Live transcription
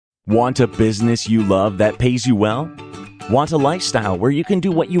Want a business you love that pays you well? Want a lifestyle where you can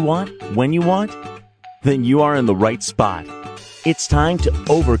do what you want, when you want? Then you are in the right spot. It's time to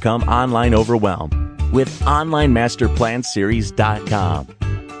overcome online overwhelm with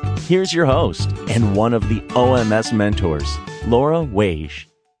OnlineMasterPlanSeries.com. Here's your host and one of the OMS mentors, Laura Wage.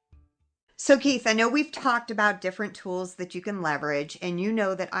 So Keith, I know we've talked about different tools that you can leverage, and you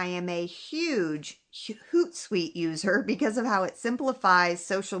know that I am a huge Hootsuite user because of how it simplifies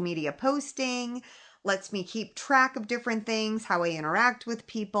social media posting, lets me keep track of different things, how I interact with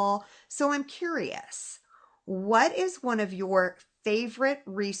people. So I'm curious, what is one of your favorite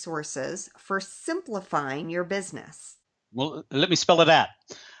resources for simplifying your business? Well, let me spell it out.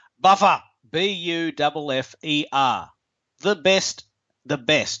 Buffer, Buffer, the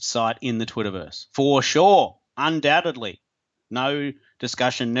best site in the Twitterverse, for sure, undoubtedly. No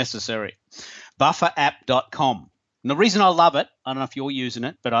discussion necessary. Bufferapp.com. And the reason I love it, I don't know if you're using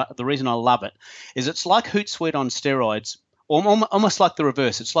it, but the reason I love it is it's like Hootsuite on steroids, or almost like the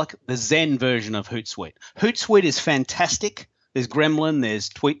reverse. It's like the Zen version of Hootsuite. Hootsuite is fantastic. There's Gremlin,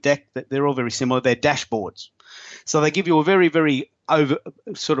 there's TweetDeck. They're all very similar. They're dashboards. So they give you a very, very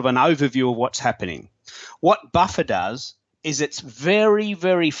sort of an overview of what's happening. What Buffer does is it's very,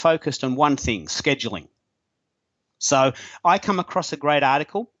 very focused on one thing, scheduling. So I come across a great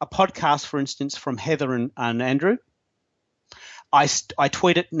article, a podcast, for instance, from Heather and Andrew. I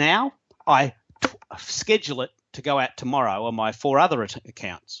tweet it now. I schedule it to go out tomorrow on my 4 other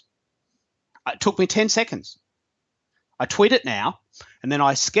accounts. It took me 10 seconds. I tweet it now, and then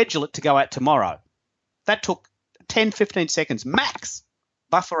I schedule it to go out tomorrow. That took 10, 15 seconds max.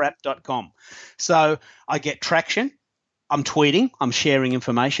 Bufferapp.com. So I get traction. I'm tweeting, I'm sharing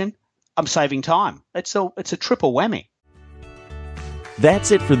information, I'm saving time. It's a triple whammy.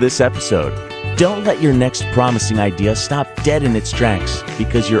 That's it for this episode. Don't let your next promising idea stop dead in its tracks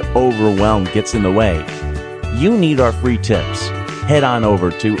because your overwhelm gets in the way. You need our free tips. Head on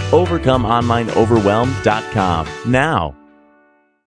over to overcomeonlineoverwhelm.com now.